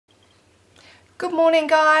Good morning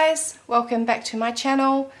guys, welcome back to my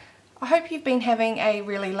channel. I hope you've been having a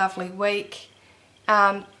really lovely week.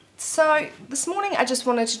 So this morning I just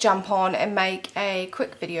wanted to jump on and make a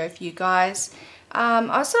quick video for you guys. I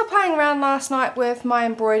was sort of playing around last night with my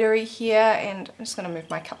embroidery here, and I'm just going to move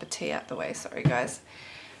my cup of tea out the way, sorry guys.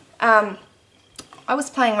 I was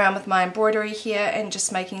playing around with my embroidery here and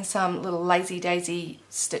just making some little Lazy Daisy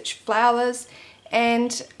stitch flowers,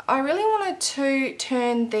 and I really wanted to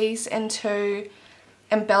turn these into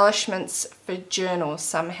embellishments for journals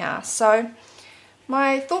somehow. So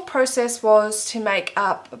my thought process was to make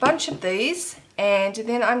up a bunch of these, and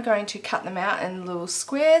then I'm going to cut them out in little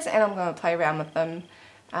squares and I'm going to play around with them.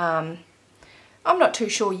 I'm not too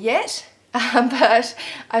sure yet, but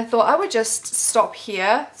I thought I would just stop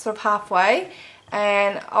here sort of halfway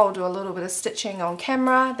and I'll do a little bit of stitching on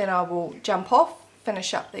camera, then I will jump off,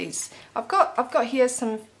 finish up these. I've got here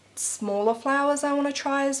some smaller flowers I want to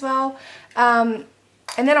try as well,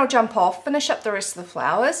 and then I'll jump off, finish up the rest of the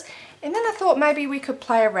flowers, and then I thought maybe we could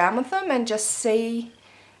play around with them and just see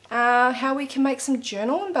how we can make some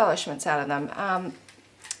journal embellishments out of them.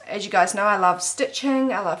 As you guys know, I love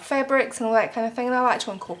stitching, I love fabrics and all that kind of thing, and I like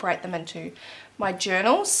to incorporate them into my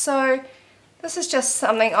journals. So this is just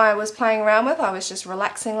something I was playing around with. I was just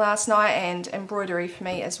relaxing last night, and embroidery for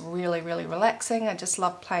me is really relaxing. I just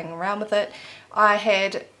love playing around with it. I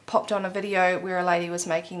had popped on a video where a lady was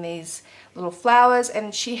making these little flowers,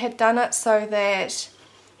 and she had done it so that,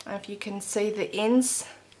 if you can see, the ends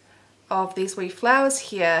of these wee flowers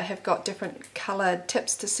here have got different coloured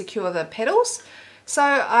tips to secure the petals. So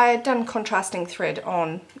I had done contrasting thread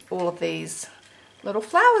on all of these little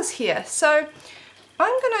flowers here. So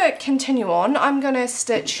I'm going to continue on. I'm going to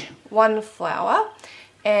stitch one flower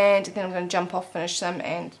and then I'm going to jump off, finish them,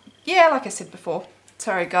 and yeah, like I said before,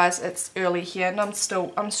 sorry guys, it's early here and I'm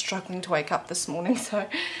struggling to wake up this morning,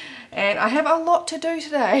 and I have a lot to do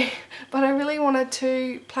today, but I really wanted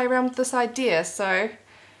to play around with this idea, so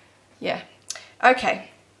yeah. Okay,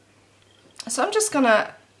 so I'm just going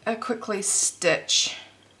to quickly stitch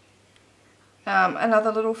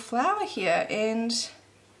another little flower here, and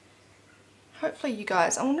hopefully you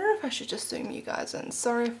guys, I wonder if I should just zoom you guys in.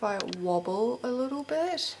 Sorry if I wobble a little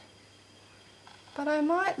bit, but I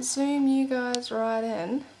might zoom you guys right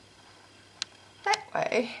in. That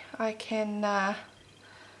way I can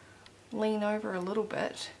lean over a little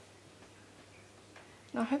bit.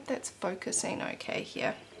 And I hope that's focusing okay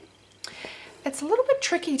here. It's a little bit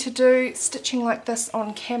tricky to do stitching like this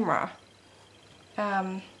on camera.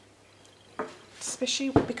 Especially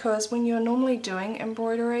because when you're normally doing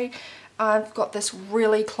embroidery, I've got this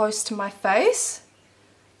really close to my face,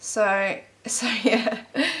 so yeah,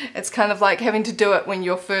 it's kind of like having to do it when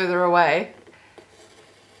you're further away.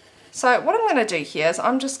 So what I'm going to do here is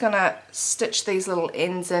I'm just going to stitch these little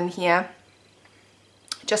ends in here,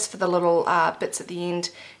 just for the little bits at the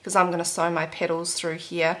end, because I'm going to sew my petals through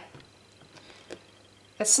here.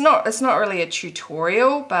 It's not really a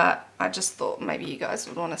tutorial, but I just thought maybe you guys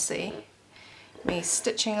would want to see me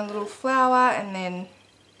stitching a little flower, and then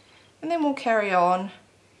we'll carry on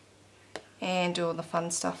and do all the fun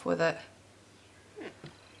stuff with it.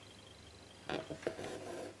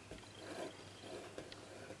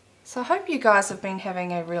 So I hope you guys have been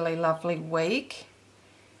having a really lovely week.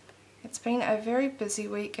 It's been a very busy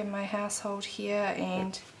week in my household here,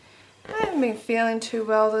 and I haven't been feeling too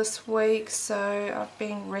well this week, so I've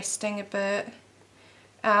been resting a bit.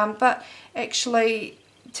 But actually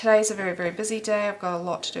today's a very busy day. I've got a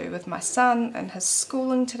lot to do with my son and his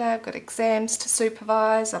schooling today. I've got exams to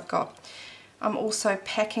supervise. I'm also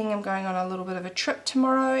packing. I'm going on a little bit of a trip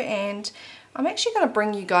tomorrow, and I'm actually going to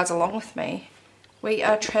bring you guys along with me. We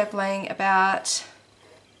are traveling about,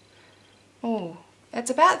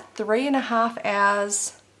 it's about 3.5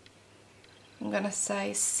 hours, I'm going to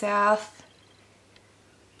say south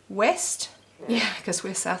west, yeah, because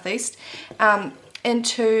we're southeast,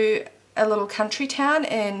 into a little country town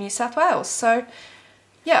in New South Wales. So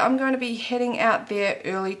yeah, I'm going to be heading out there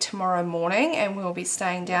early tomorrow morning, and we'll be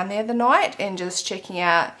staying down there the night and just checking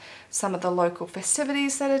out some of the local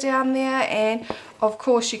festivities that are down there. And of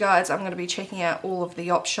course you guys, I'm going to be checking out all of the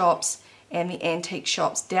op shops and the antique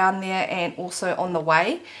shops down there and also on the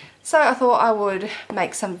way. So I thought I would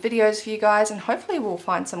make some videos for you guys, and hopefully we'll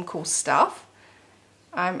find some cool stuff.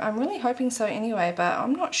 I'm really hoping so anyway, but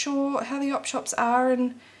I'm not sure how the op shops are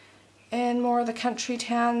in more of the country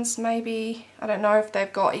towns. Maybe, I don't know if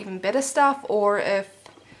they've got even better stuff, or if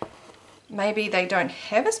maybe they don't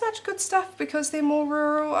have as much good stuff because they're more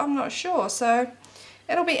rural. I'm not sure. So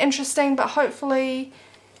it'll be interesting, but hopefully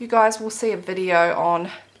you guys will see a video on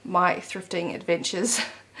my thrifting adventures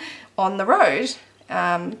on the road.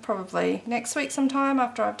 probably next week sometime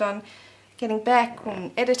after I've done getting back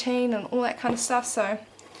and editing and all that kind of stuff. So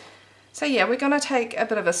yeah, we're going to take a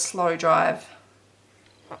bit of a slow drive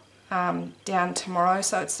down tomorrow.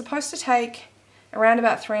 So it's supposed to take around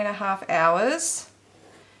about 3.5 hours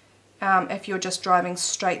if you're just driving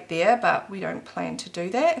straight there, but we don't plan to do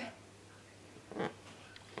that.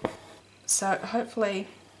 So hopefully,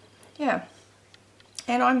 yeah.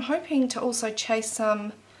 And I'm hoping to also chase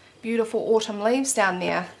some beautiful autumn leaves down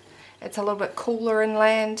there. It's a little bit cooler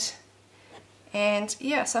inland, and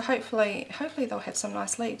yeah, so hopefully they'll have some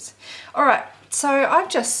nice leaves. Alright, so I've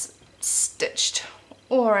just stitched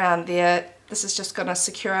all around there. This is just going to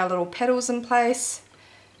secure our little petals in place.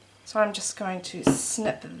 So I'm just going to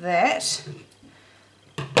snip that.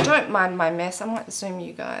 Don't mind my mess. I might zoom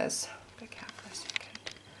you guys back out for a second.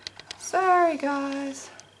 Sorry guys,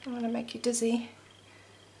 I'm going to make you dizzy.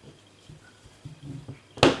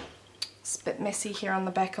 It's a bit messy here on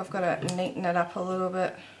the back. I've got to neaten it up a little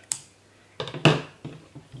bit.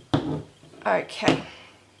 Okay,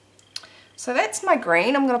 so that's my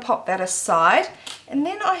green. I'm going to pop that aside, and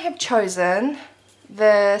then I have chosen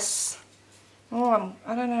this, I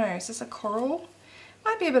don't know, is this a coral?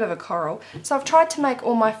 Might be a bit of a coral. So I've tried to make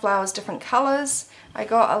all my flowers different colours. I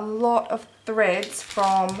got a lot of threads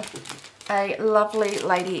from a lovely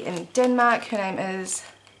lady in Denmark. Her name is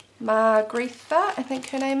Margrethe, I think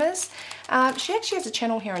her name is. She actually has a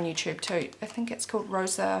channel here on YouTube too. I think it's called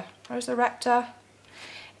Rosa Raptor.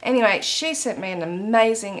 Anyway, she sent me an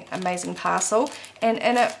amazing parcel, and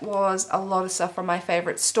in it was a lot of stuff from my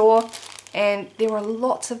favourite store, and there were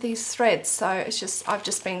lots of these threads, so it's just, I've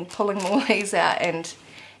just been pulling all these out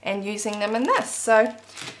and using them in this. So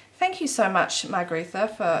thank you so much,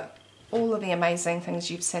 Margrethe, for all of the amazing things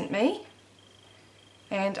you've sent me.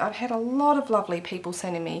 And I've had a lot of lovely people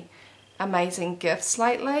sending me amazing gifts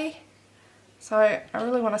lately, so I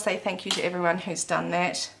really want to say thank you to everyone who's done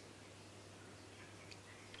that.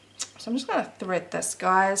 So I'm just going to thread this,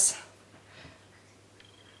 guys.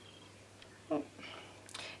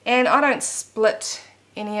 And I don't split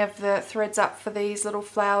any of the threads up for these little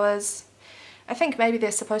flowers. I think maybe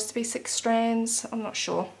they're supposed to be 6 strands. I'm not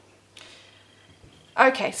sure.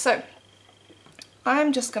 Okay, so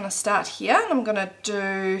I'm just going to start here, and I'm going to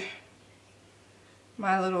do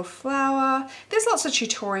my little flower. There's lots of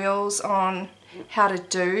tutorials on how to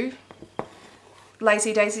do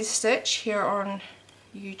Lazy Daisy stitch here on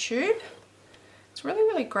YouTube. It's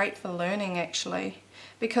really great for learning, actually,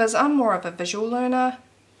 because I'm more of a visual learner.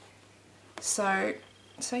 So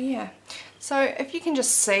yeah. So if you can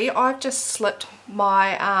just see, I've just slipped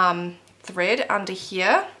my thread under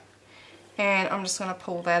here, and I'm just going to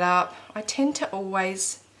pull that up. I tend to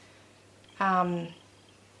always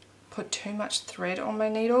put too much thread on my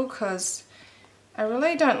needle because I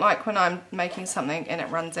really don't like when I'm making something and it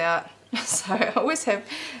runs out. So I always have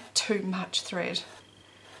too much thread.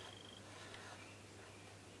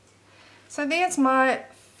 So there's my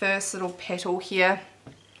first little petal here,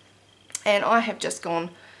 and I have just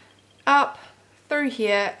gone up through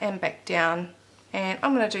here and back down, and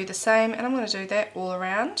I'm going to do the same, and I'm going to do that all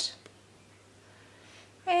around.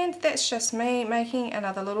 And that's just me making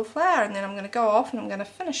another little flower, and then I'm going to go off and I'm going to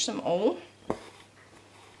finish them all.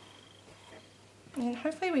 And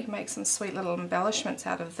hopefully we can make some sweet little embellishments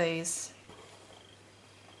out of these.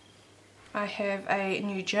 I have a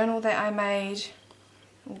new journal that I made.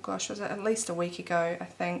 Oh gosh, was it at least a week ago, I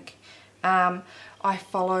think. I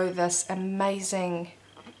follow this amazing,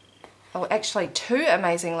 well actually 2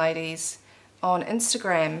 amazing ladies on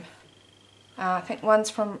Instagram. I think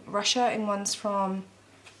one's from Russia and one's from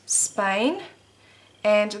Spain,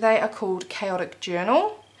 and they are called Chaotic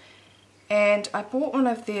Journal. And I bought one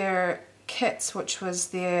of their kits, which was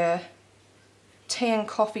their tea and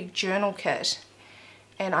coffee journal kit.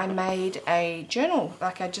 And I made a journal.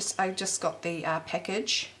 Like I just got the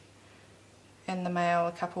package in the mail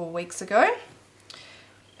a couple of weeks ago,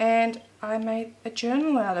 and I made a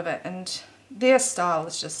journal out of it. And their style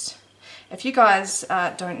is just, if you guys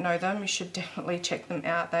don't know them, you should definitely check them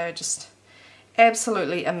out. They're just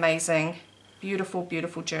absolutely amazing, beautiful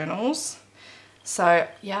journals. So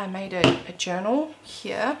yeah, I made a journal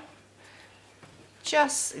here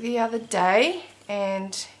just the other day,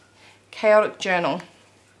 and Chaotic Journal,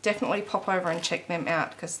 definitely pop over and check them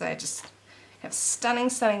out because they just have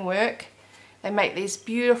stunning work. They make these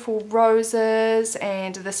beautiful roses,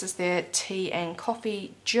 and this is their tea and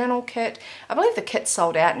coffee journal kit. I believe the kit's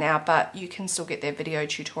sold out now, but you can still get their video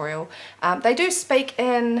tutorial. They do speak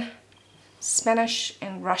in Spanish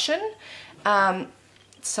and Russian,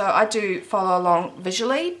 so I do follow along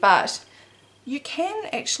visually, but you can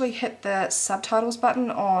actually hit the subtitles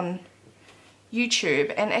button on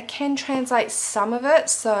YouTube, and it can translate some of it,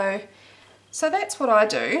 so that's what I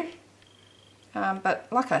do. But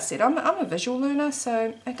like I said, I'm a visual learner,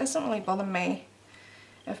 so it doesn't really bother me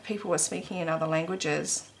if people are speaking in other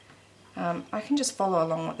languages. I can just follow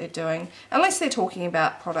along what they're doing, unless they're talking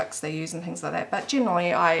about products they use and things like that, but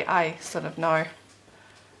generally I sort of know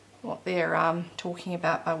what they're talking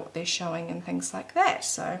about by what they're showing and things like that.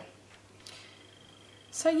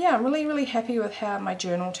 So yeah, I'm really happy with how my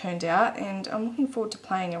journal turned out, and I'm looking forward to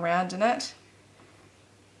playing around in it.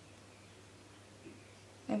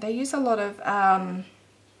 And they use a lot of, I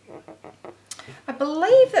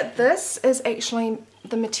believe that this is actually,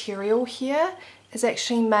 the material here is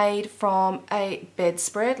actually made from a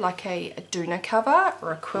bedspread, like a doona cover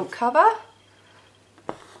or a quilt cover.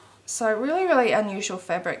 So really unusual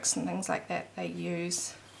fabrics and things like that they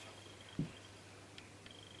use.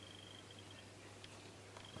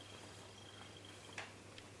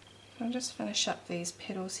 I'll just finish up these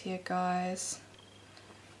petals here, guys.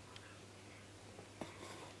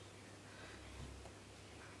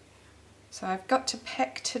 So I've got to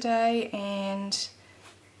pack today, and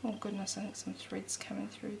oh goodness, I think some threads coming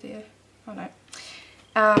through there. Oh no.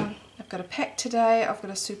 I've got to pack today, I've got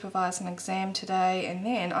to supervise an exam today, and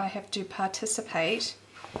then I have to participate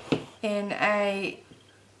in a,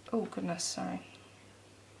 oh goodness, sorry,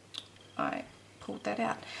 I pulled that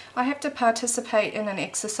out. I have to participate in an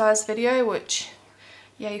exercise video, which,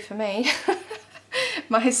 yay for me,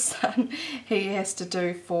 my son, he has to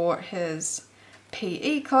do for his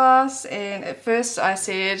PE class, and at first I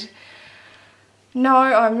said, no,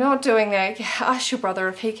 I'm not doing that. Ask your brother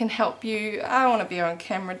if he can help you. I don't want to be on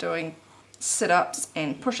camera doing sit-ups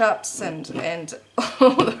and push-ups and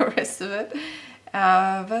all the rest of it.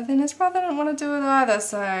 But then his brother didn't want to do it either,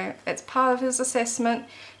 so it's part of his assessment.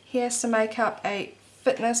 He has to make up a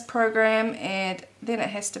fitness program, and then it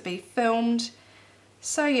has to be filmed.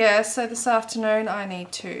 So yeah, so this afternoon I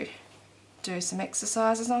need to do some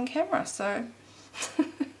exercises on camera, so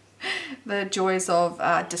the joys of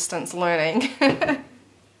distance learning. I'm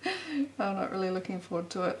not really looking forward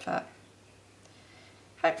to it, but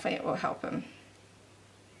hopefully it will help him.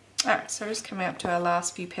 Alright, so we're just coming up to our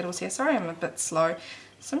last few petals here. Sorry I'm a bit slow.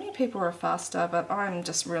 So many people are faster, but I'm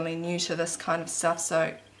just really new to this kind of stuff,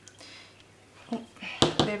 so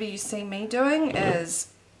whatever you see me doing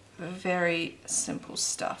is very simple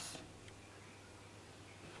stuff.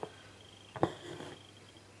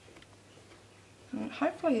 And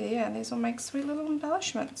hopefully, yeah, these will make sweet little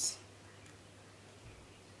embellishments.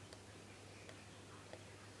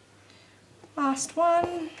 Last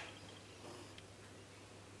one.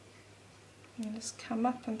 And just come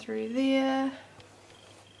up and through there.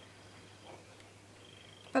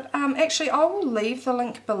 But actually, I will leave the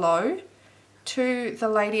link below to the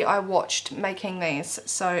lady I watched making these.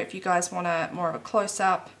 So if you guys want a more of a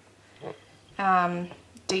close-up,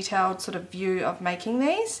 detailed sort of view of making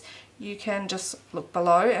these, you can just look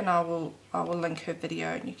below, and I will link her video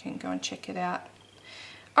and you can go and check it out.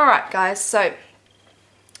 Alright guys, so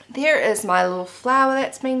there is my little flower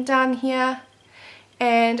that's been done here,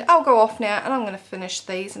 and I'll go off now and I'm going to finish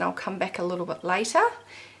these, and I'll come back a little bit later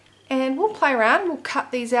and we'll play around. We'll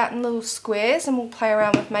cut these out in little squares and we'll play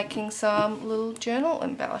around with making some little journal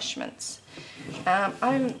embellishments. I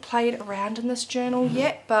haven't played around in this journal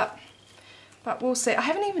yet, but we'll see. I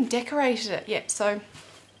haven't even decorated it yet, so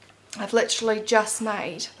I've literally just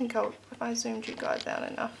made, I think if I zoomed you guys out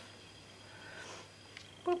enough,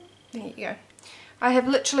 whoop, there you go. I have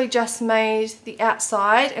literally just made the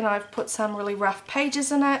outside, and I've put some really rough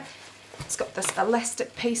pages in it. It's got this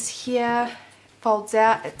elastic piece here, folds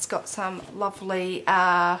out. It's got some lovely,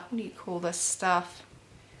 what do you call this stuff?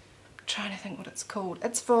 I'm trying to think what it's called.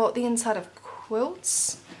 It's for the inside of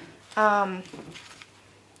quilts.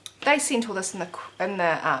 They sent all this in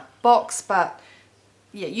the box, but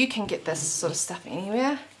yeah, you can get this sort of stuff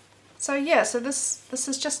anywhere. So yeah, so this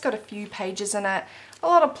has just got a few pages in it, a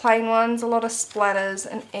lot of plain ones, a lot of splatters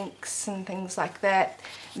and inks and things like that.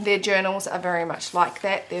 Their journals are very much like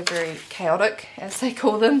that. They're very chaotic, as they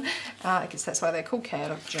call them. I guess that's why they're called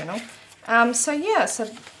Chaotic Journal. So yeah, so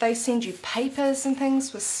they send you papers and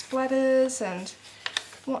things with splatters and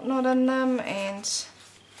whatnot in them, and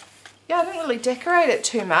yeah, I didn't really decorate it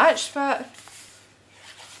too much, but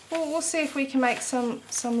we'll see if we can make some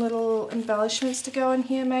little embellishments to go in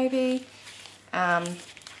here maybe.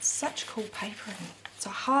 Such cool paper, so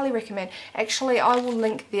I highly recommend. Actually, I will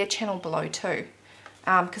link their channel below too,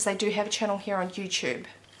 because they do have a channel here on YouTube.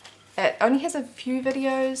 It only has a few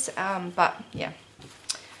videos, but yeah.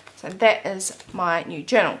 So that is my new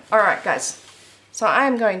journal. Alright guys, so I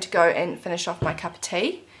am going to go and finish off my cup of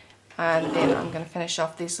tea. and then I'm going to finish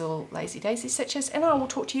off these little Lazy Daisy stitches, and I will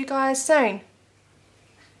talk to you guys soon.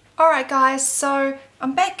 Alright guys, so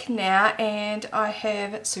I'm back now and I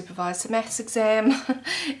have supervised the maths exam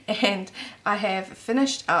and I have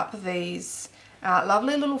finished up these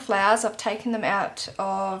lovely little flowers. I've taken them out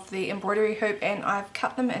of the embroidery hoop and I've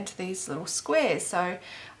cut them into these little squares, so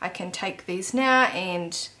I can take these now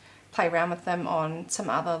and play around with them on some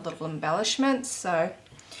other little embellishments. So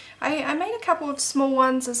I made a couple of small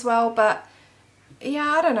ones as well, but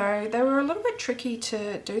yeah, I don't know, they were a little bit tricky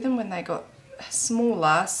to do them when they got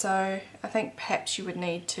smaller, so I think perhaps you would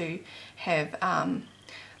need to have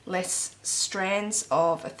less strands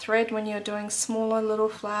of a thread when you're doing smaller little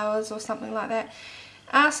flowers or something like that.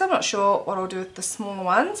 So I'm not sure what I'll do with the smaller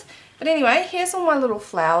ones, but anyway, here's all my little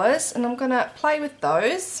flowers and I'm gonna play with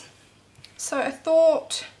those. So I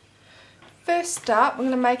thought first up I'm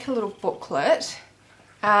gonna make a little booklet.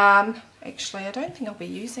 Actually, I don't think I'll be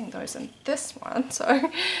using those in this one,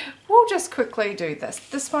 so we'll just quickly do this.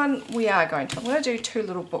 This one we are I'm going to do two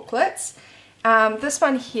little booklets. This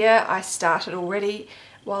one here I started already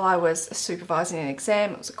while I was supervising an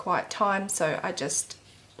exam. It was a quiet time, so I just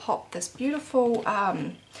popped this beautiful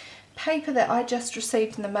paper that I just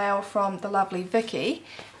received in the mail from the lovely Vicky.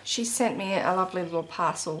 She sent me a lovely little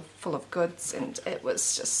parcel full of goods and it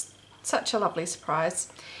was just such a lovely surprise.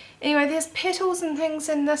 Anyway, there's petals and things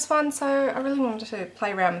in this one, so I really wanted to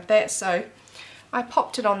play around with that, so I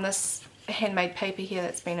popped it on this handmade paper here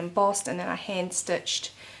that's been embossed, and then I hand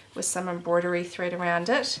stitched with some embroidery thread around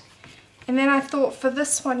it. And then I thought for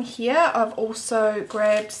this one here I've also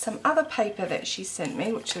grabbed some other paper that she sent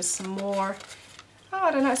me, which is some more,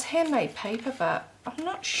 I don't know, it's handmade paper, but I'm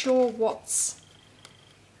not sure what's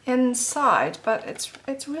inside, but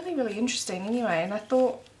it's really, really interesting anyway. And I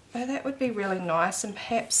thought, oh, that would be really nice, and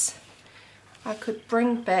perhaps I could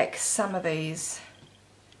bring back some of these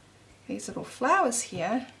little flowers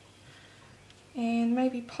here and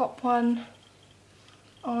maybe pop one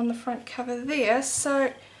on the front cover there.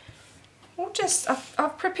 So we'll just,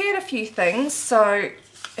 I've prepared a few things so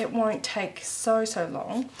it won't take so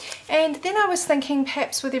long. And then I was thinking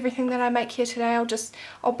perhaps with everything that I make here today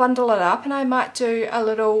I'll bundle it up and I might do a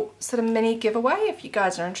little sort of mini giveaway if you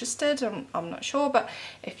guys are interested. I'm not sure, but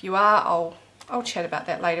if you are, I'll chat about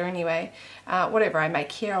that later anyway. Whatever I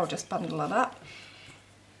make here, I'll just bundle it up.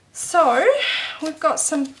 So we've got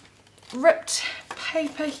some ripped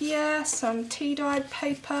paper here, some tea-dyed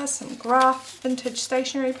paper, some graph vintage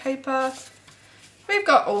stationery paper. We've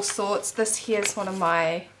got all sorts. This here's one of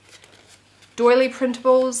my doily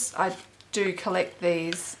printables. I do collect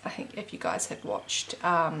these. I think if you guys had watched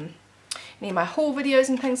any of my haul videos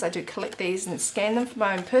and things, I do collect these and scan them for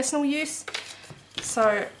my own personal use.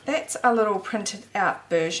 So that's a little printed out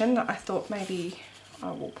version that I thought maybe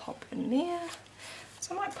I will pop in there.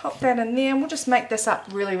 So I might pop that in there and we'll just make this up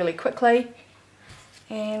really, really quickly.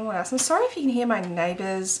 And what else? I'm sorry if you can hear my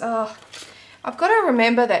neighbours. Oh, I've got to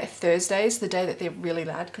remember that Thursday is the day that they're really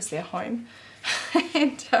loud because they're home.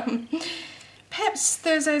 And perhaps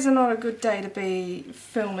Thursdays are not a good day to be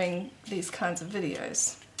filming these kinds of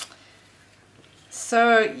videos.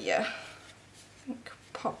 So yeah, I think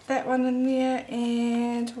pop that one in there.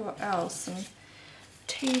 And what else? Some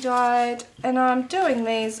tea-dyed. And I'm doing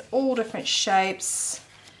these all different shapes.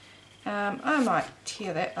 I might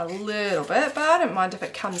tear that a little bit, but I don't mind if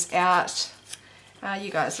it comes out.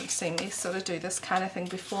 You guys have seen me sort of do this kind of thing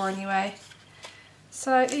before anyway.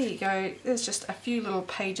 So there you go, there's just a few little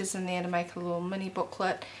pages in there to make a little mini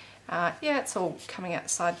booklet. Yeah, it's all coming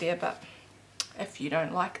outside there, but if you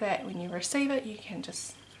don't like that when you receive it, you can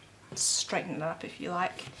just straighten it up if you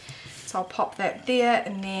like. So I'll pop that there,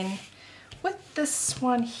 and then with this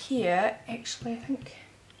one here, actually I think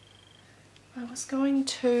I was going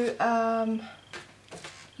to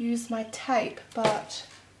use my tape, but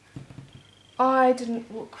I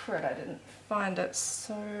didn't look for it, I didn't find it,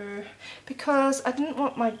 so because I didn't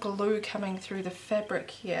want my glue coming through the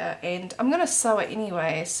fabric here, and I'm going to sew it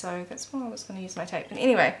anyway, so that's why I was going to use my tape. And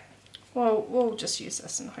anyway, well, we'll just use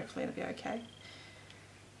this and hopefully it'll be okay.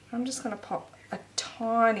 I'm just going to pop a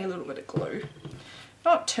tiny little bit of glue,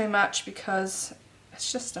 not too much because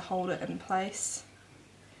it's just to hold it in place.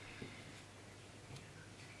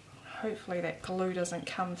 Hopefully that glue doesn't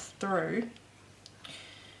come through.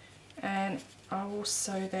 And I will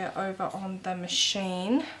sew that over on the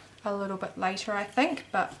machine a little bit later, I think,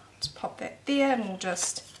 but let's pop that there, and we'll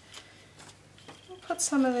put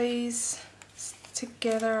some of these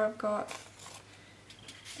together. I've got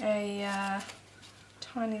a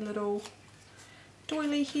tiny little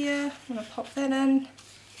doily here. I'm going to pop that in.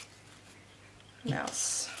 What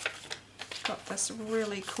else? Got this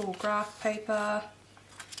really cool graph paper.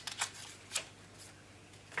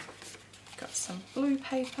 some blue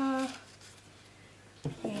paper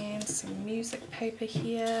and some music paper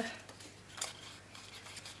here,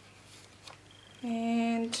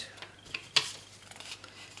 and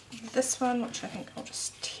this one, which I think I'll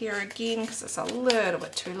just tear again because it's a little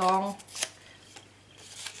bit too long.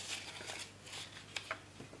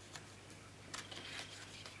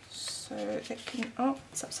 So that can, oh,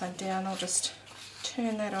 it's upside down, I'll just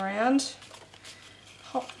turn that around,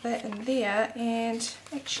 pop that in there, and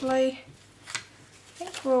actually I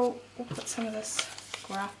think we'll put some of this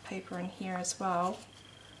graph paper in here as well.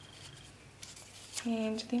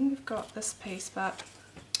 And then we've got this piece, but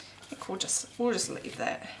I think we'll just leave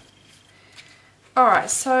that. Alright,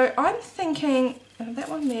 so I'm thinking that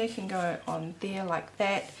one there can go on there like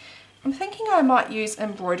that. I'm thinking I might use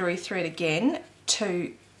embroidery thread again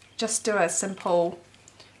to just do a simple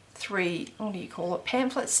what do you call it,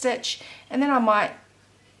 pamphlet stitch, and then I might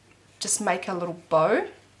just make a little bow.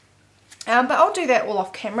 But I'll do that all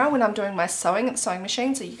off camera when I'm doing my sewing at the sewing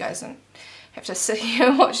machine, so you guys don't have to sit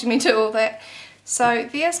here watching me do all that. So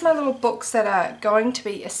there's my little books that are going to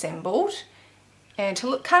be assembled, and to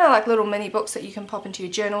look kind of like little mini books that you can pop into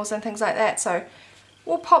your journals and things like that. So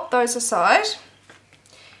we'll pop those aside.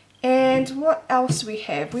 And what else do we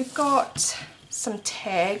have? We've got some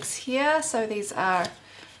tags here. So these are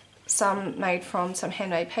some made from some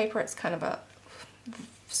handmade paper. It's kind of a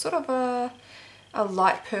sort of a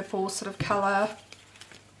light purple sort of colour.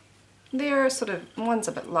 They're sort of, one's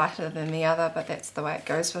a bit lighter than the other, but that's the way it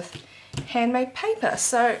goes with handmade paper.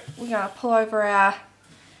 So we're going to pull over our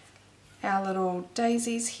little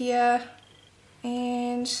daisies here,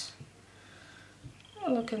 and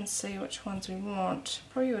I'll look and see which ones we want.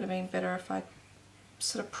 Probably would have been better if I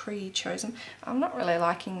sort of pre-chose them. I'm not really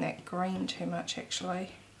liking that green too much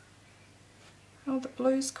actually. Oh, the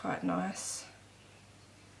blue's quite nice.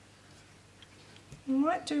 I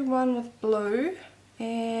might do one with blue,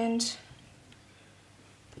 and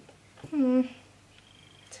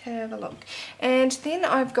let's have a look. And then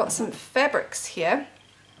I've got some fabrics here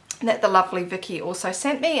that the lovely Vicky also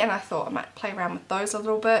sent me, and I thought I might play around with those a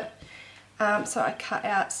little bit. So I cut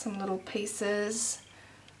out some little pieces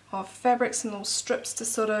of fabric, some little strips to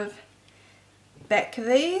sort of back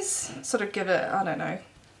these, sort of give it, I don't know,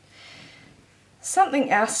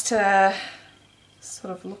 something else to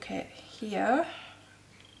sort of look at here,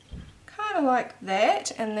 kind of like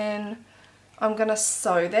that. And then I'm going to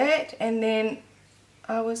sew that, and then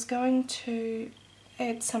I was going to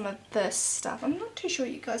add some of this stuff. I'm not too sure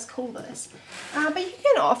what you guys call this, but you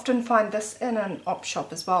can often find this in an op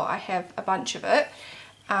shop as well. I have a bunch of it,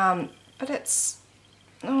 but it's,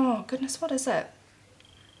 oh goodness, what is it?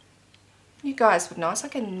 You guys would know. It's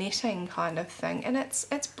like a netting kind of thing, and it's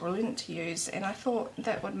brilliant to use, and I thought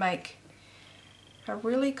that would make a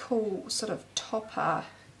really cool sort of topper,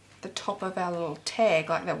 the top of our little tag.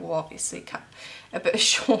 Like that will obviously cut a bit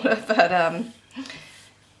shorter,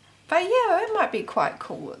 but yeah, it might be quite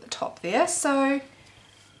cool at the top there. So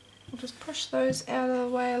we'll just push those out of the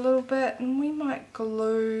way a little bit, and we might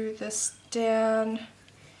glue this down.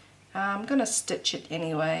 I'm going to stitch it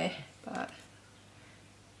anyway, but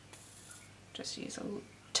just use a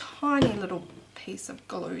tiny little piece of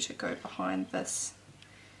glue to go behind this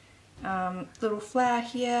little flower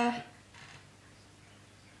here.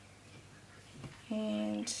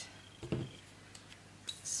 And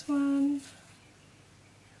this one.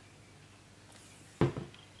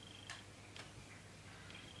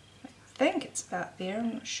 I think it's about there,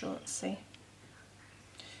 I'm not sure, let's see.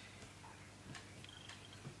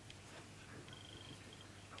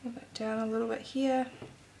 Pull that down a little bit here.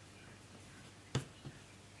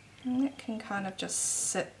 And that can kind of just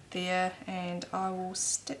sit there, and I will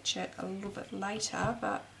stitch it a little bit later,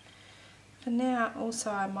 but for now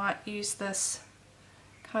also I might use this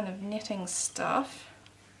kind of netting stuff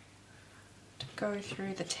to go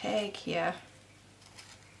through the tag here,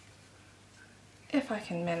 if I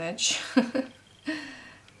can manage.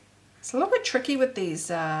 It's a little bit tricky with these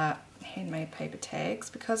handmade paper tags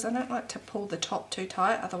because I don't like to pull the top too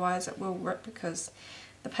tight, otherwise it will rip, because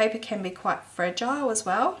the paper can be quite fragile as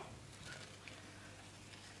well.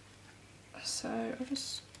 So I'll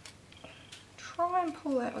just try and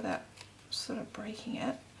pull that without sort of breaking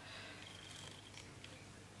it.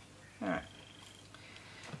 Alright,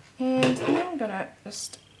 and then I'm going to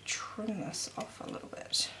just trim this off a little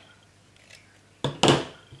bit.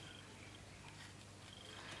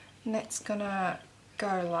 And that's gonna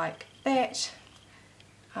go like that.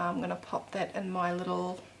 I'm gonna pop that in my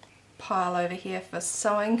little pile over here for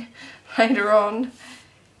sewing later on.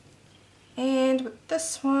 And with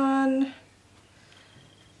this one,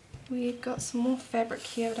 we've got some more fabric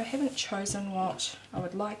here, but I haven't chosen what I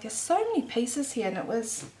would like. There's so many pieces here, and it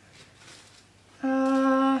was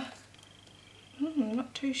not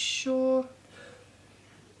too sure.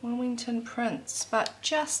 Wilmington prints, but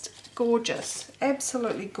just gorgeous,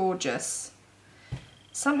 absolutely gorgeous.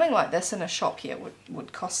 Something like this in a shop here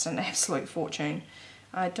would cost an absolute fortune.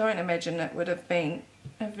 I don't imagine it would have been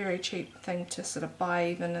a very cheap thing to sort of buy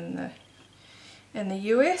even in the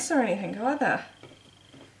US or anything either.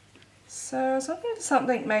 So I was looking for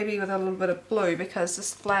something maybe with a little bit of blue, because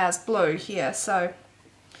this flower's blue here, so,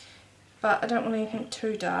 but I don't want anything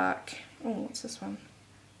too dark. Oh, what's this one?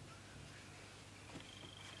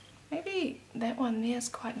 Maybe that one there is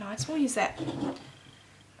quite nice. We'll use that.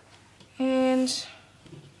 And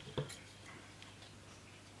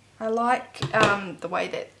I like the way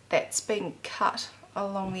that that's been cut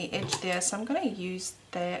along the edge there, so I'm going to use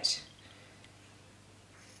that.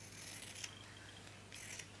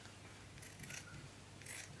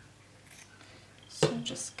 So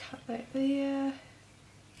just cut that there.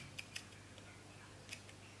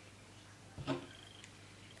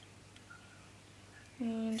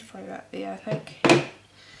 And probably about there, I think.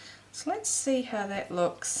 So let's see how that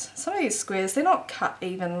looks. Some of these squares, they're not cut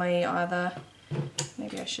evenly either.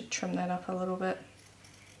 Maybe I should trim that up a little bit.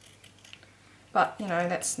 But, you know,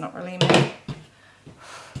 that's not really me.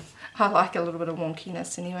 I like a little bit of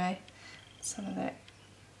wonkiness anyway. Some of that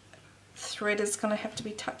thread is going to have to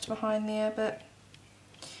be tucked behind there, but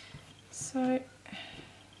so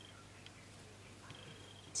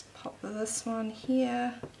let's pop this one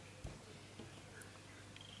here.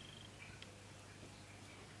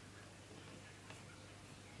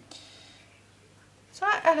 So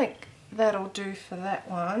I think that'll do for that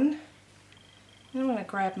one. I'm going to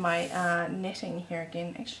grab my netting here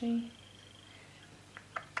again. Actually,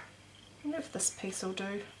 I wonder if this piece will do.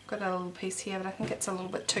 I've got a little piece here, but I think it's a little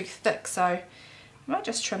bit too thick, so I might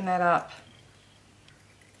just trim that up.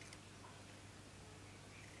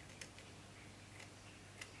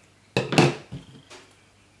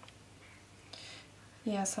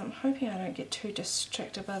 Yeah, so I'm hoping I don't get too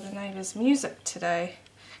distracted by the neighbours' music today,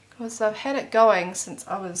 because I've had it going since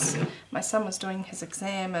my son was doing his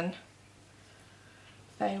exam, and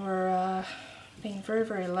they were being very,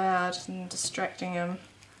 very loud and distracting him,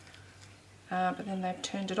 but then they've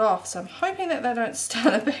turned it off, so I'm hoping that they don't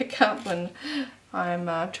start it back up when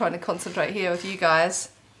I'm trying to concentrate here with you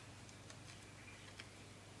guys.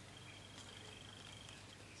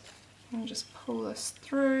 And just pull this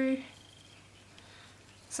through.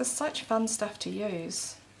 This is such fun stuff to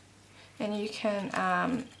use, and you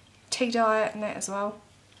can tea dye it and that as well.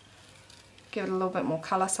 Give it a little bit more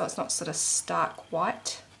colour so it's not sort of stark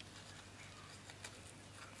white.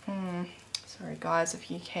 Sorry guys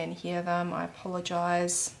if you can hear them, I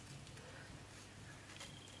apologise.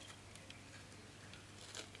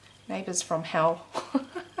 Neighbours from hell.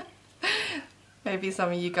 Maybe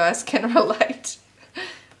some of you guys can relate.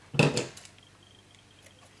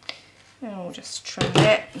 And we'll just trim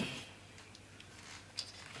that.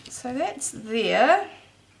 So that's there.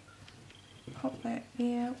 Pop that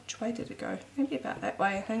there. Which way did it go? Maybe about that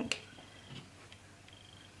way, I think.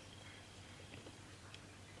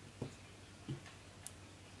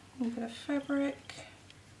 A little bit of fabric.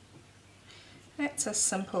 That's a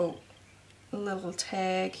simple little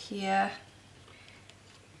tag here.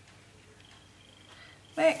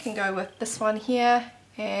 That can go with this one here,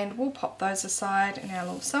 and we'll pop those aside in our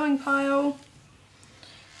little sewing pile.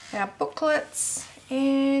 Our booklets,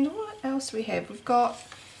 and what else do we have? We've got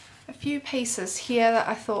a few pieces here that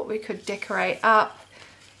I thought we could decorate up.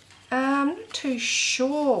 I'm not too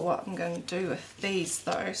sure what I'm going to do with these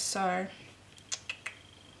though, so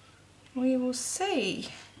we will see.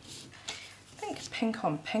 I think pink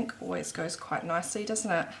on pink always goes quite nicely,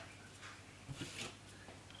 doesn't it?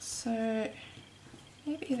 So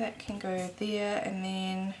maybe that can go there, and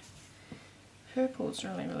then purple's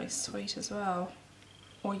really, really sweet as well.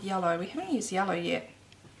 Or yellow. We haven't used yellow yet.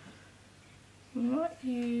 We might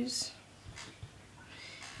use,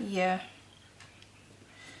 yeah,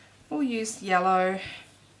 we'll use yellow.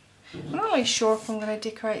 I'm not really sure if I'm going to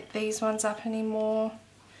decorate these ones up anymore.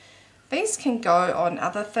 These can go on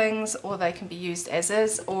other things, or they can be used as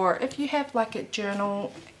is, or if you have like a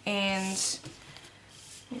journal, and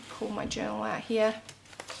let me pull my journal out here.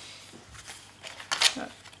 Got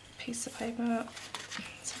a piece of paper,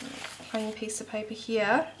 so a plain piece of paper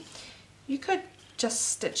here. You could just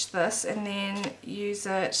stitch this and then use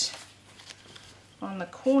it on the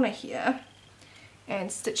corner here,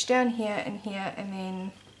 and stitch down here and here, and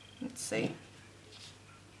then let's see.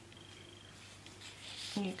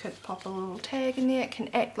 you could pop a little tag in there. It can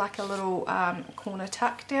act like a little corner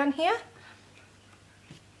tuck down here.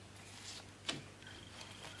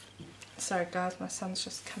 Sorry guys, my son's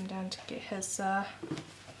just come down to get his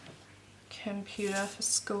computer for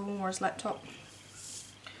school, or his laptop.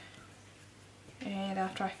 And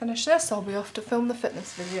after I finish this, I'll be off to film the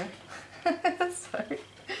fitness video. So,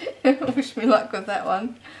 wish me luck with that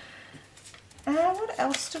one. What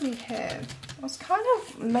else do we have? I was kind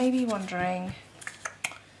of maybe wondering,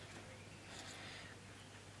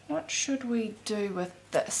 what should we do with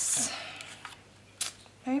this?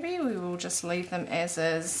 Maybe we will just leave them as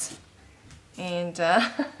is. And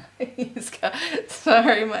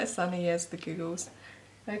sorry, my son, he has the giggles.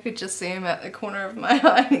 I could just see him at the corner of my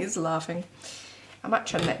eye. He's laughing. I might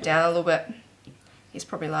trim that down a little bit. He's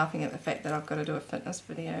probably laughing at the fact that I've got to do a fitness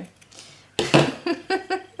video.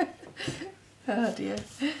 Oh dear.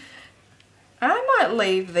 I might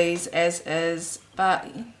leave these as is, but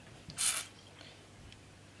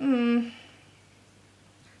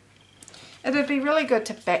it'd be really good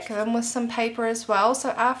to back them with some paper as well.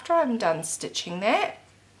 So after I'm done stitching that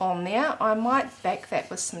on there, I might back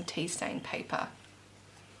that with some tea stain paper.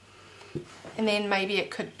 And then maybe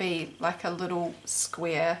it could be like a little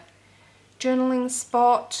square journaling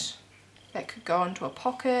spot that could go into a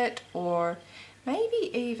pocket, or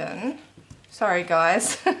maybe even, sorry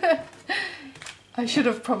guys, I should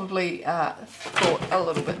have probably thought a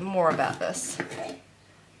little bit more about this.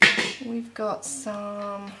 We've got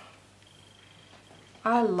some,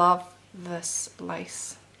 I love this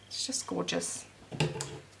lace, it's just gorgeous.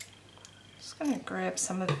 Just going to grab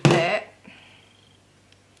some of that.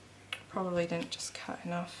 Probably didn't just cut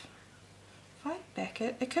enough. If I back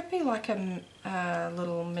it, it could be like a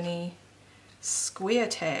little mini square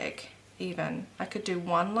tag even. I could do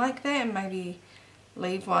one like that and maybe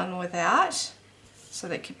leave one without, so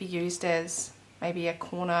that could be used as maybe a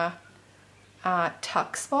corner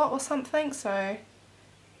tuck spot or something. So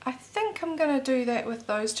I think I'm going to do that with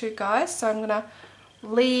those two guys. So I'm going to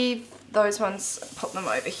leave those ones, put them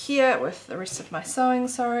over here with the rest of my sewing,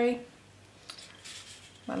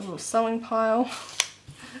 my little sewing pile.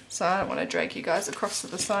 So I don't want to drag you guys across to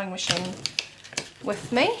the sewing machine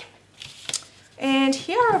with me. And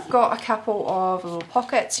here I've got a couple of little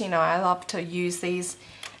pockets. You know, I love to use these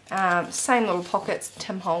same little pockets,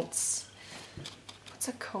 Tim Holtz. What's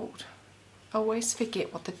it called? I always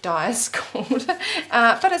forget what the die is called.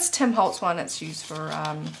 But it's Tim Holtz one. It's used for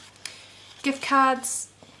gift cards,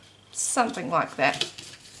 something like that.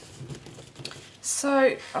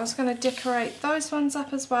 So I was going to decorate those ones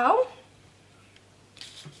up as well.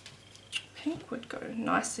 Pink would go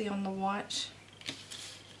nicely on the white.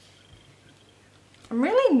 I'm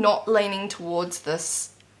really not leaning towards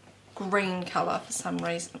this green colour for some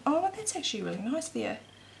reason. Oh, that's actually really nice there.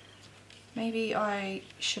 Maybe I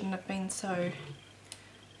shouldn't have been so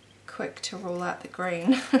quick to rule out the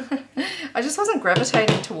green. I just wasn't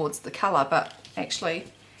gravitating towards the colour, but actually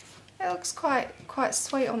it looks quite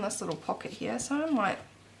sweet on this little pocket here. So I might,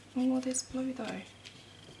 oh, there's blue though.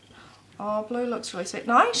 Oh, blue looks really sweet.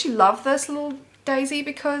 And I actually love this little daisy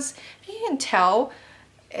because if you can tell,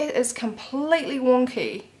 it is completely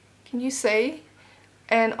wonky. Can you see?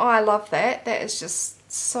 And I love that. That is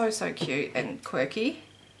just so cute and quirky.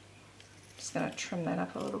 Just going to trim that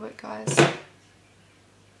up a little bit, guys.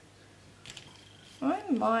 I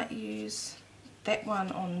might use that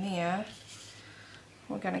one on there.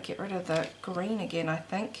 We're going to get rid of the green again, I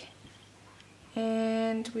think.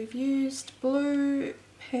 And we've used blue,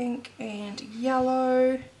 pink and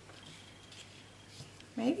yellow.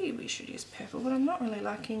 Maybe we should use purple, but I'm not really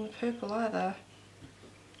liking the purple either.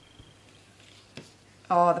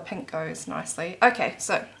 Oh, the pink goes nicely. Okay,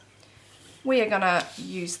 so we are going to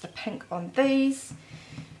use the pink on these.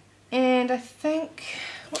 And I think,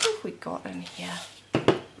 what have we got in here?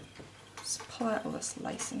 Let's pull out all this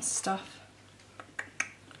lace and stuff.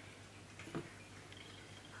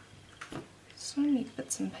 So many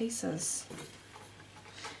bits and pieces.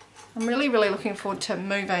 I'm really looking forward to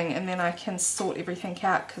moving, and then I can sort everything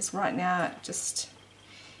out, because right now it just,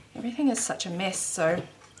 everything is such a mess. So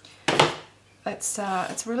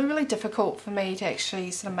it's really difficult for me to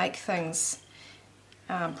actually sort of make things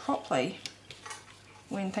properly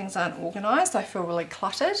when things aren't organised. I feel really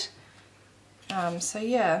cluttered. So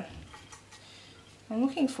yeah, I'm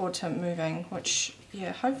looking forward to moving, which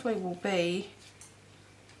yeah, hopefully will be,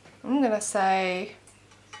 I'm going to say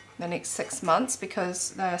the next 6 months,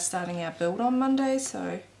 because they are starting our build on Monday.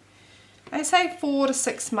 So I say 4 to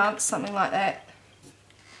 6 months, something like that.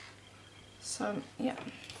 So yeah,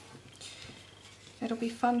 it'll be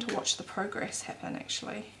fun to watch the progress happen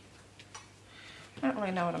actually. I don't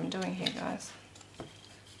really know what I'm doing here, guys.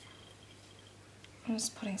 I'm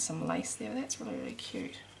just putting some lace there. That's really, really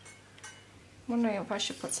cute. I'm wondering if I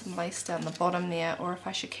should put some lace down the bottom there or if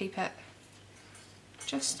I should keep it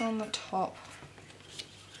just on the top.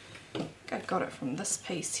 I got it from this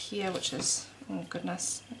piece here, which is, oh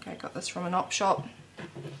goodness, okay, I got this from an op shop.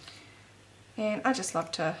 And I just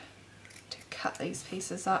love to cut these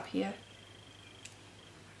pieces up here.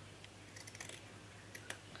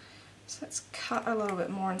 So let's cut a little bit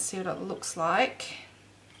more and see what it looks like.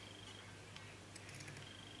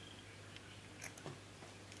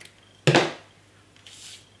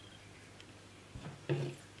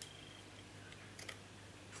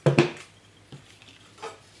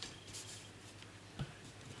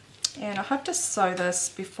 And I have to sew this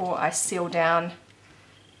before I seal down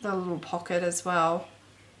the little pocket as well.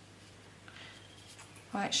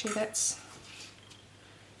 Well, actually that's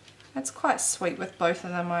quite sweet with both of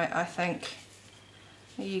them, I think.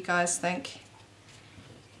 What do you guys think?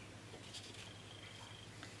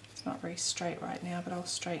 It's not very straight right now, but I'll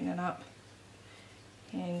straighten it up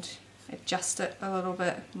and adjust it a little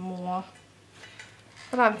bit more.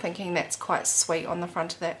 But I'm thinking that's quite sweet on the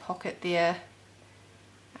front of that pocket there.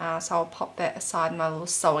 So I'll pop that aside in my little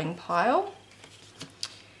sewing pile.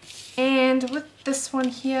 And with this one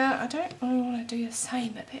here, I don't really want to do the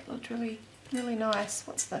same, but that looked really, really nice.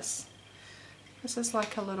 What's this? This is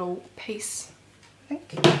like a little piece, I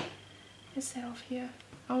think. Is that off here?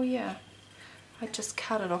 Oh yeah, I just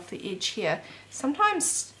cut it off the edge here.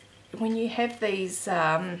 Sometimes when you have these,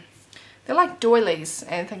 they're like doilies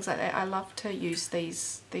and things like that. I love to use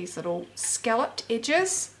these little scalloped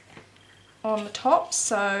edges on the top,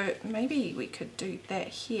 so maybe we could do that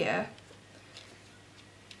here,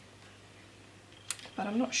 but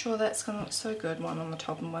I'm not sure that's going to look so good. One on the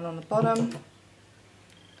top and one on the bottom.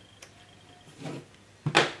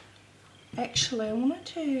 Actually, I wanted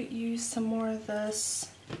to use some more of this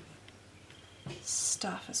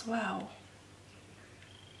stuff as well.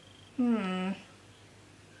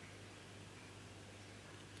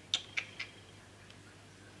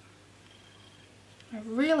 I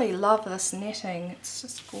really love this netting, it's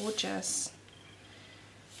just gorgeous.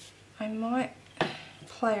 I might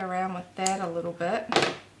play around with that a little bit.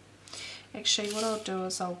 Actually, what I'll do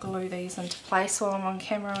is I'll glue these into place while I'm on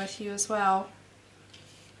camera with you as well.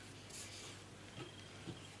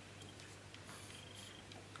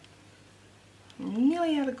 I'm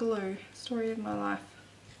nearly out of glue, story of my life.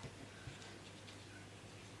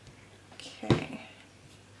 Okay.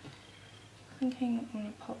 Thinking I'm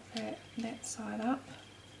going to pop that side up.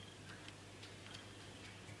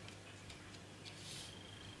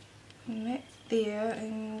 And that there,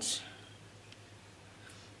 and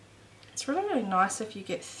it's really, really nice if you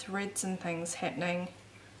get threads and things happening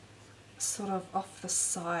sort of off the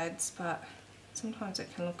sides, but sometimes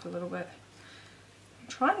it can look a little bit,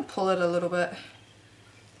 try and pull it a little bit.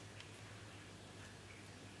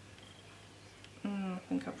 I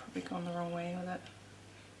think I've probably gone the wrong way with it.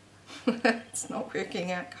 It's not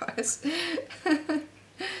working out, guys.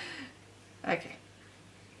 Okay.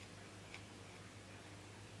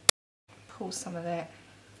 Pull some of that,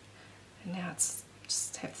 and now it's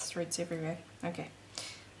just have threads everywhere. Okay,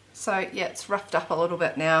 so yeah, it's roughed up a little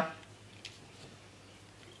bit now.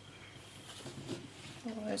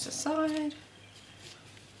 All those aside.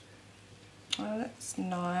 Oh, that's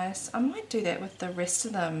nice. I might do that with the rest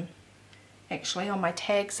of them, actually, on my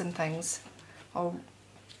tags and things. I'll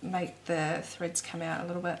make the threads come out a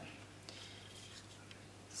little bit.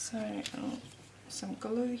 So some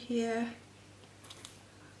glue here.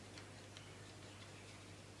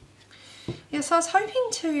 Yeah, so I was hoping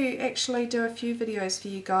to actually do a few videos for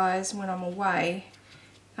you guys when I'm away,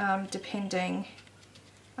 depending.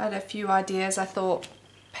 I had a few ideas. I thought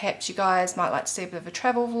perhaps you guys might like to see a bit of a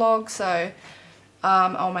travel vlog, so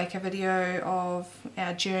I'll make a video of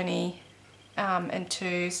our journey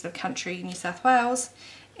into sort of country New South Wales.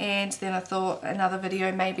 And then I thought another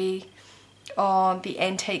video maybe on the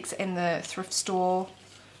antiques and the thrift store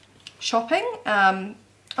shopping. A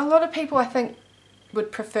lot of people, I think, would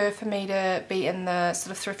prefer for me to be in the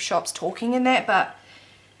sort of thrift shops talking in that, but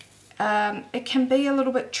it can be a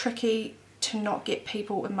little bit tricky to not get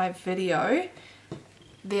people in my video.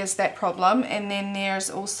 There's that problem. And then there's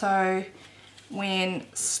also when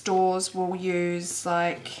stores will use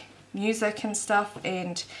like music and stuff,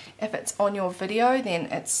 and if it's on your video then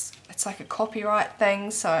it's like a copyright thing,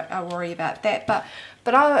 so I worry about that, but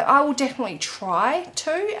I will definitely try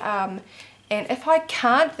to, and if I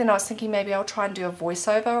can't, then I was thinking maybe I'll try and do a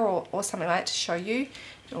voiceover or something like that to show you,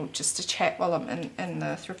 or just to chat while I'm in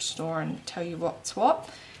the thrift store and tell you what's what.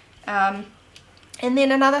 And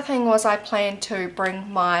then another thing was I planned to bring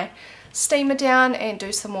my steamer down and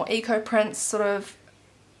do some more eco prints, sort of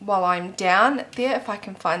while I'm down there, if I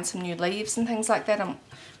can find some new leaves and things like that. I'm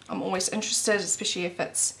always interested, especially if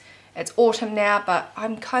it's autumn now, but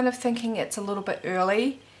I'm kind of thinking it's a little bit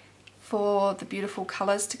early for the beautiful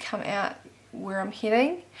colours to come out where I'm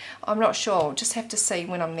heading. I'm not sure, I'll just have to see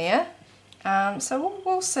when I'm there. So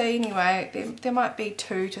we'll see anyway. There might be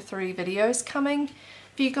 2 to 3 videos coming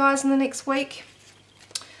for you guys in the next week.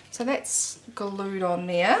 So that's glued on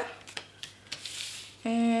there.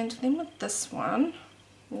 And then with this one,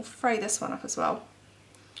 we'll fray this one up as well.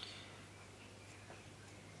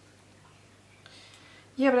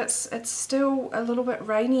 Yeah, but it's still a little bit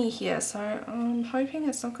rainy here, so I'm hoping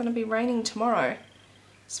it's not going to be raining tomorrow,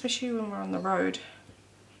 especially when we're on the road.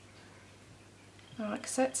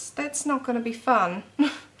 Because that's not going to be fun.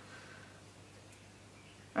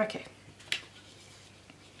 Okay.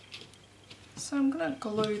 So I'm going to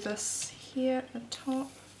glue this here at the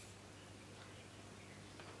top.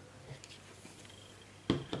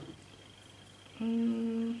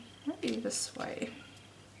 Maybe this way.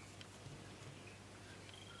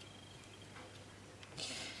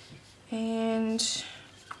 And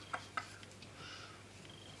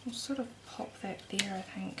we'll sort of pop that there, I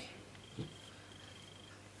think.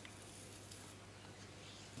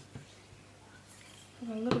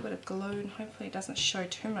 Put a little bit of glue and hopefully it doesn't show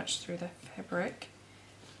too much through the fabric.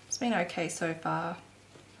 It's been okay so far.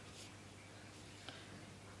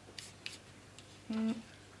 Let me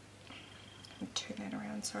turn that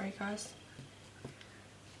around, sorry guys.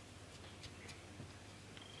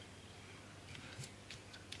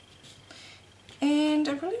 And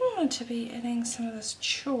I really wanted to be adding some of this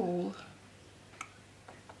tulle,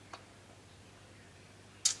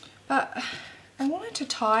 but I wanted to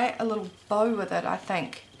tie a little bow with it, I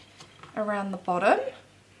think, around the bottom.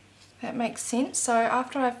 That makes sense. So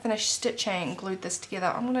after I've finished stitching and glued this together,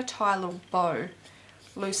 I'm going to tie a little bow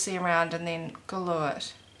loosely around and then glue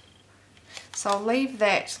it. So I'll leave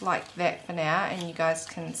that like that for now, and you guys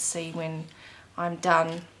can see when I'm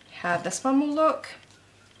done how this one will look.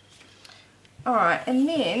 Alright, and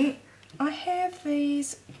then I have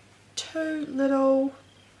these 2 little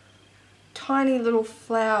tiny little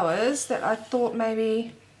flowers that I thought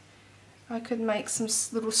maybe I could make some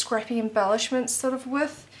little scrappy embellishments sort of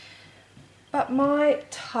with. But my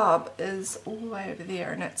tub is all the way over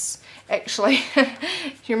there, and it's actually,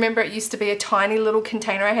 you remember it used to be a tiny little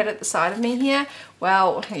container I had at the side of me here?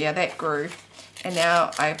 Well, yeah, that grew, and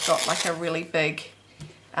now I've got like a really big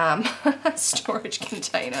storage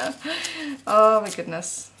container. Oh my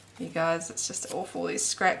goodness, you guys, it's just awful. These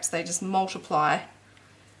scraps, they just multiply.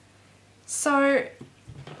 So I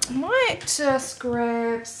might just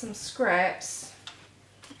grab some scraps.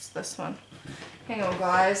 What's this one? Hang on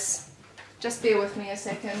guys, just bear with me a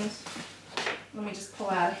second. Let me just pull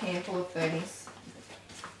out a handful of things.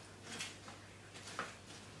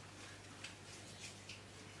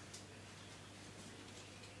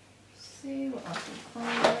 See what I can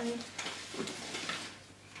find.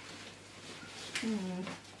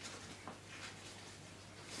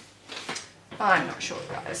 I'm not sure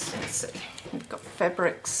guys, let's see. We've got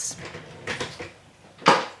fabrics,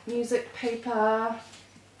 music paper,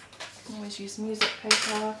 always use music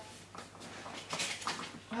paper.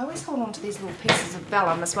 I always hold on to these little pieces of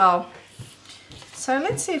vellum as well. So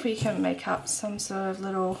let's see if we can make up some sort of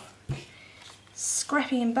little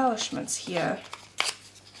scrappy embellishments here.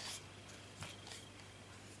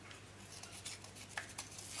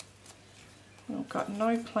 I've got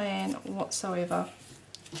no plan whatsoever.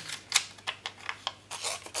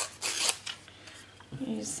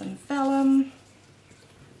 Use some vellum.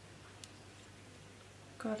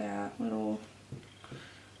 Got our little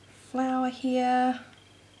flower here,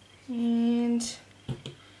 and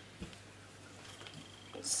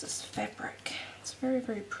what's this fabric? It's very,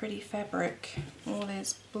 very pretty fabric. Oh,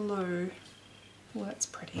 there's blue. Oh, that's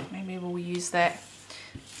pretty. Maybe we'll use that.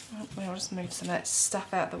 I'll just move some of that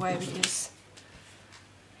stuff out the way because,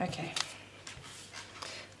 okay,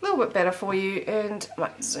 a little bit better for you, and I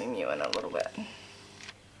might zoom you in a little bit.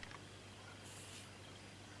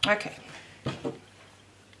 Okay,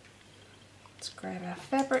 let's grab our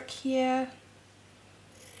fabric here.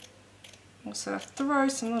 We'll sort of throw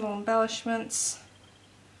some little embellishments.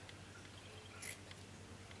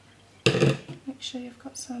 Actually, I've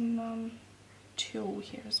got some tulle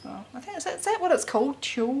here as well. I think is that what it's called?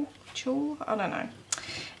 Tulle? I don't know.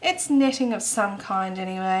 It's netting of some kind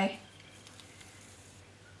anyway.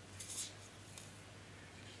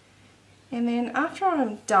 And then after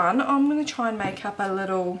I'm done, I'm going to try and make up a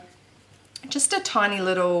little, just a tiny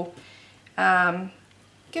little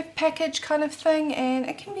gift package kind of thing, and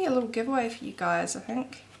it can be a little giveaway for you guys, I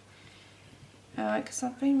think. because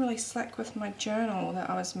I've been really slack with my journal that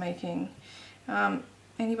I was making.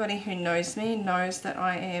 Anybody who knows me knows that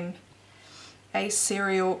I am a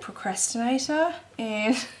serial procrastinator,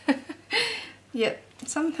 and yeah,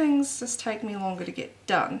 some things just take me longer to get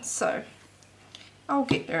done, so I'll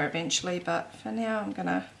get there eventually, but for now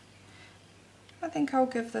I think I'll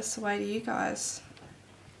give this away to you guys.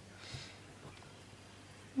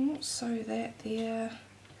 Sew that there,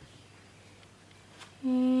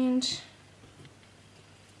 and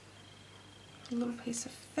a little piece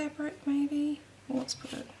of fabric maybe. Let's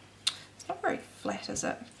put it, it's not very flat, is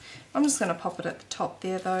it? I'm just going to pop it at the top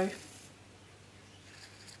there though.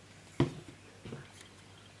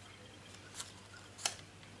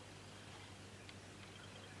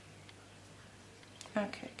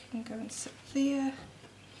 Okay, can go and sit there.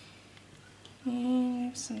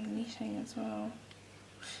 And some netting as well.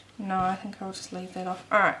 No, I think I'll just leave that off.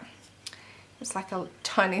 Alright. It's like a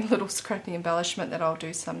tiny little scrappy embellishment that I'll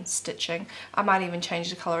do some stitching. I might even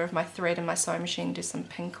change the colour of my thread in my sewing machine, do some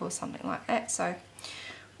pink or something like that. So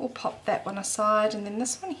we'll pop that one aside. And then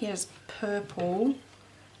this one here is purple.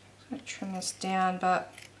 I'm going to trim this down,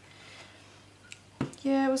 but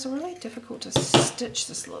yeah, it was really difficult to stitch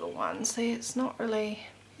this little one. See, it's not really,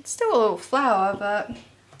 it's still a little flower, but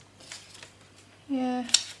yeah.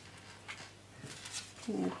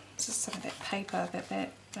 Ooh, this is some of that paper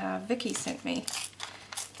that Vicky sent me.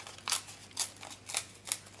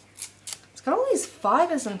 It's got all these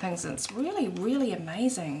fibres and things, and it's really, really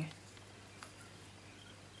amazing.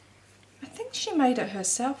 I think she made it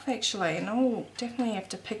herself actually, and I'll definitely have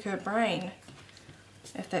to pick her brain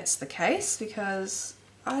if that's the case, because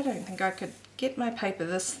I don't think I could get my paper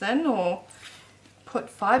this thin or put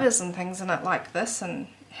fibres and things in it like this and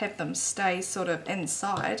have them stay sort of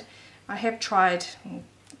inside. I have tried,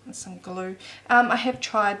 some glue, I have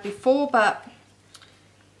tried before, but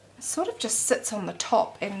it sort of just sits on the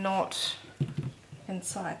top and not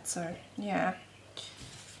inside, so yeah.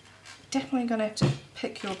 Definitely going to have to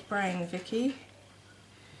pick your brain, Vicky.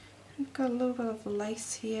 I've got a little bit of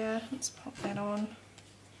lace here, let's pop that on.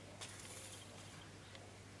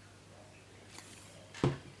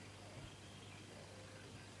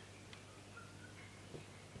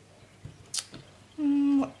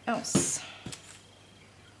 What else?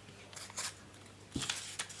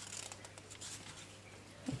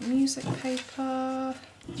 Music paper.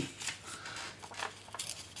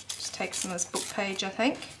 Just take some of this book page, I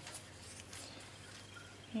think,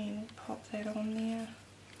 and pop that on there.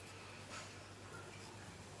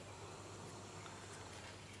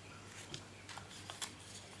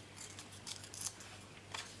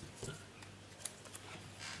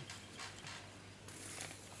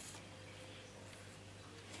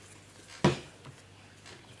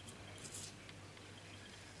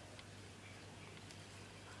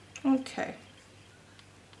 Okay,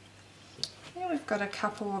 here we've got a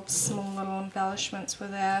couple of small little embellishments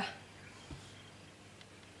with our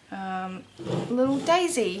little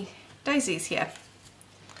daisies here.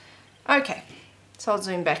 Okay, so I'll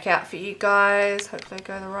zoom back out for you guys, hopefully I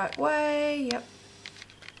go the right way. Yep.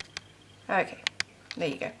 Okay, there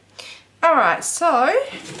you go. Alright, so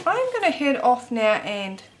I'm going to head off now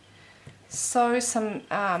and sew some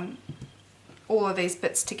all of these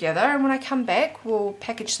bits together, and when I come back we'll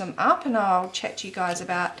package them up and I'll chat to you guys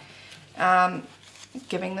about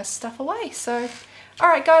giving this stuff away. So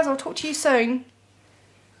alright guys, I'll talk to you soon.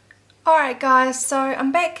 Alright guys, so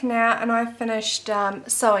I'm back now and I've finished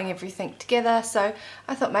sewing everything together, so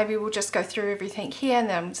I thought maybe we'll just go through everything here and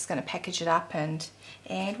then I'm just going to package it up and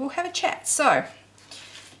we'll have a chat. So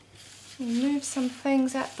move some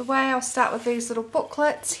things out the way. I'll start with these little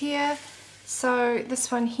booklets here. So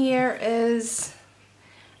this one here is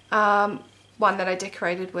one that I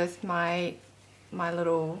decorated with my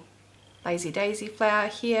little Lazy Daisy flower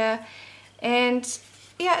here, and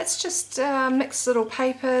yeah, it's just mixed little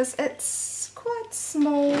papers. It's quite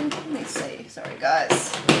small. Let me see, sorry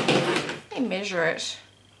guys, let me measure it.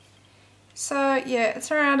 So yeah,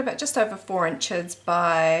 it's around about just over 4 inches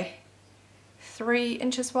by 3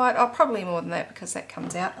 inches wide. Oh, probably more than that because that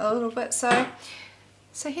comes out a little bit.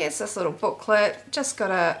 So here's this little booklet, just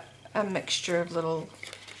got a mixture of little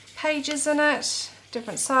pages in it,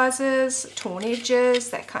 different sizes, torn edges,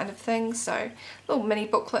 that kind of thing. So a little mini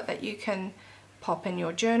booklet that you can pop in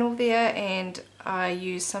your journal there, and I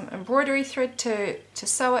use some embroidery thread to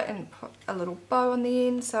sew it and put a little bow on the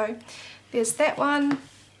end. So there's that one.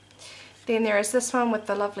 Then there is this one with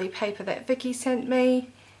the lovely paper that Vicky sent me,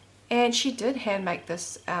 and she did hand make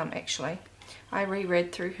this actually. I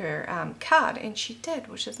reread through her card and she did,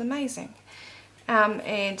 which is amazing.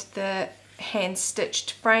 And the hand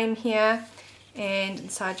stitched frame here, and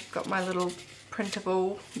inside you've got my little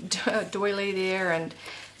printable doily there, and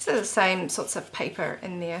so the same sorts of paper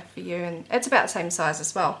in there for you, and it's about the same size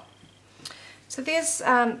as well. So there's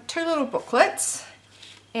 2 little booklets,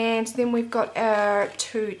 and then we've got our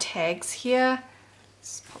 2 tags here.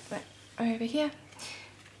 Let's pop that over here.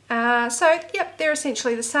 So yep, they're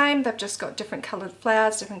essentially the same. They've just got different coloured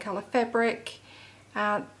flowers, different colour fabric.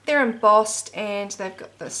 They're embossed, and they've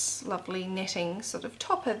got this lovely netting sort of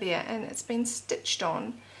topper there, and it's been stitched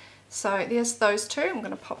on. So there's those 2. I'm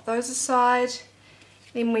going to pop those aside.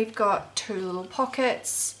 Then we've got 2 little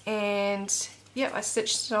pockets, and yep, I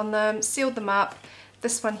stitched it on them, sealed them up.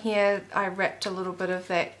 This one here, I wrapped a little bit of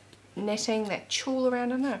that netting, that tulle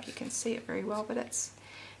around. I don't know if you can see it very well, but it's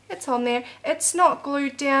on there. It's not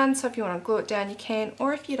glued down, so if you want to glue it down you can,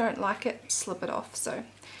 or if you don't like it, slip it off. So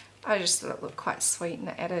I just thought it looked quite sweet, and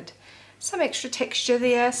it added some extra texture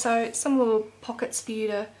there. So some little pockets for you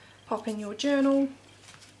to pop in your journal.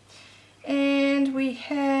 And we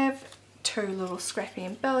have 2 little scrappy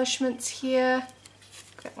embellishments here.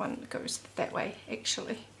 That one goes that way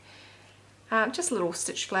actually. Just little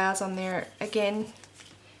stitch flowers on there again.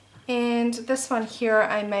 And this one here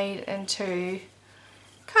I made into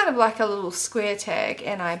kind of like a little square tag,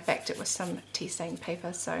 and I backed it with some tea stain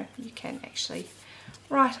paper so you can actually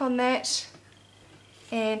write on that.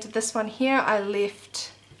 And this one here I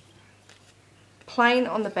left plain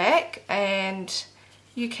on the back, and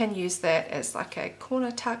you can use that as like a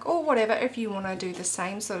corner tuck or whatever. If you want to do the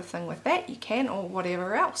same sort of thing with that, you can, or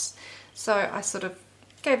whatever else. So I sort of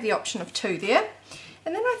gave the option of 2 there.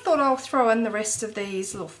 And then I thought I'll throw in the rest of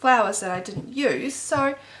these little flowers that I didn't use.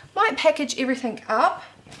 So might package everything up.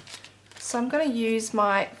 So I'm going to use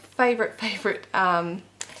my favorite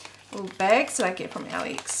little bags that I get from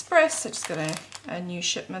AliExpress. I just got a new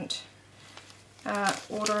shipment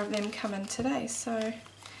order of them come in today. So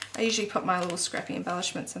I usually put my little scrappy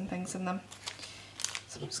embellishments and things in them.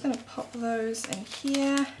 So I'm just going to pop those in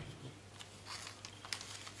here.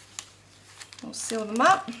 We'll seal them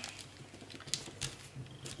up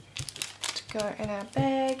to go in our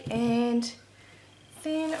bag, and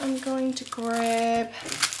then I'm going to grab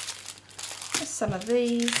just some of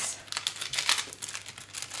these.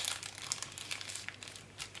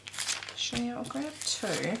 Actually, I'll grab 2.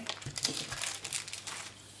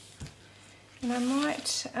 And I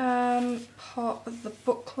might pop the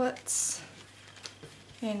booklets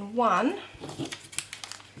in one.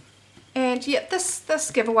 And yeah,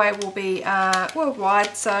 this giveaway will be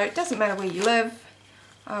worldwide, so it doesn't matter where you live.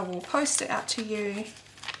 I will post it out to you.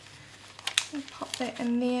 I'll pop that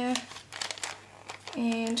in there,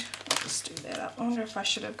 and I'll just do that up. I wonder if I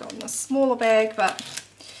should have gotten a smaller bag, but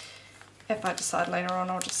if I decide later on,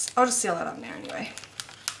 I'll just seal it up now anyway.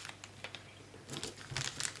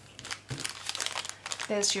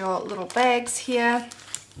 There's your little bags here,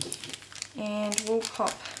 and we'll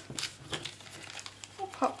pop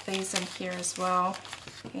these in here as well,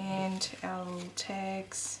 and our little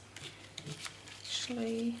tags.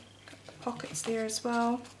 Actually, got the pockets there as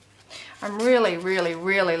well. I'm really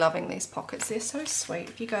loving these pockets. They're so sweet.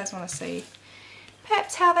 If you guys want to see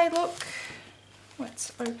perhaps how they look,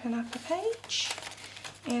 let's open up a page,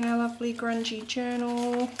 and a lovely grungy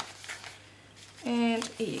journal. And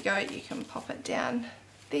here you go, you can pop it down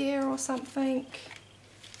there or something.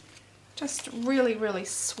 Just really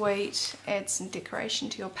sweet. Add some decoration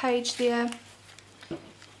to your page there.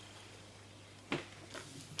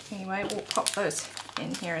 Anyway, we'll pop those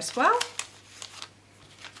in here as well.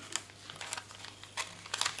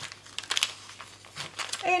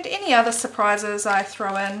 And any other surprises I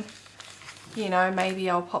throw in, you know, maybe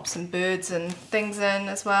I'll pop some birds and things in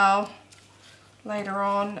as well later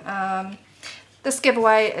on. This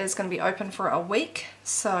giveaway is going to be open for a week,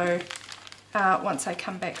 so once I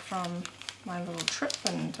come back from my little trip,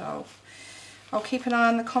 and I'll keep an eye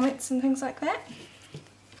on the comments and things like that.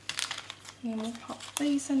 And we'll pop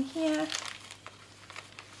these in here.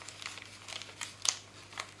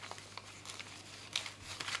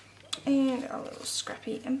 And our little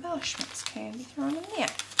scrappy embellishments can be thrown in there.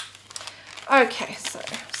 Okay, so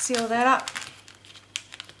seal that up.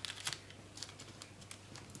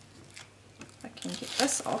 I can get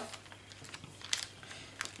this off.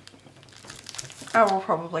 I will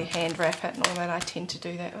probably hand wrap it and all that. I tend to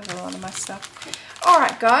do that with a lot of my stuff.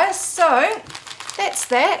 Alright guys, so that's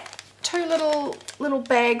that. 2 little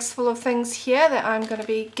bags full of things here that I'm going to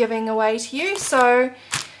be giving away to you. So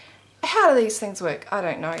how do these things work? I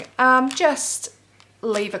don't know. Just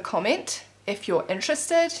leave a comment if you're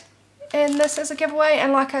interested in this as a giveaway,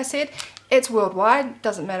 and like I said, it's worldwide.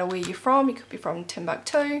 Doesn't matter where you're from. You could be from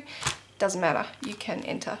Timbuktu. Doesn't matter. You can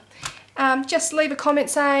enter. Just leave a comment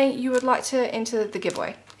saying you would like to enter the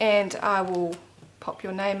giveaway, and I will pop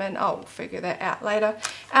your name in. I'll figure that out later.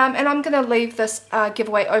 And I'm going to leave this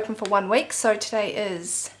giveaway open for 1 week. So today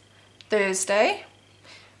is Thursday,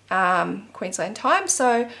 Queensland time,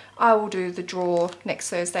 so I will do the draw next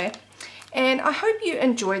Thursday. And I hope you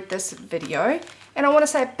enjoyed this video, and I want to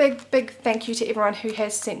say a big thank you to everyone who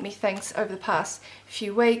has sent me things over the past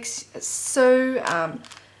few weeks. Sue,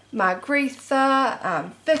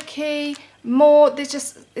 Margaretha, Vicky, more.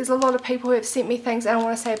 There's a lot of people who have sent me things, and I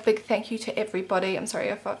want to say a big thank you to everybody. I'm sorry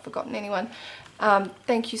if I've forgotten anyone.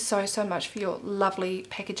 Thank you so much for your lovely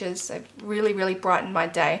packages. They've really brightened my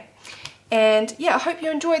day. And yeah, I hope you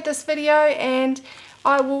enjoyed this video, and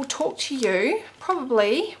I will talk to you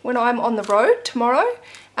probably when I'm on the road tomorrow,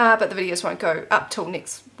 but the videos won't go up till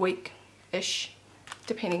next week-ish,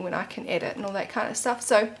 depending when I can edit and all that kind of stuff.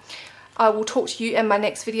 So I will talk to you in my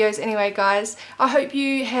next videos anyway, guys. I hope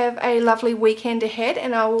you have a lovely weekend ahead,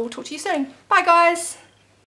 and I will talk to you soon. Bye, guys!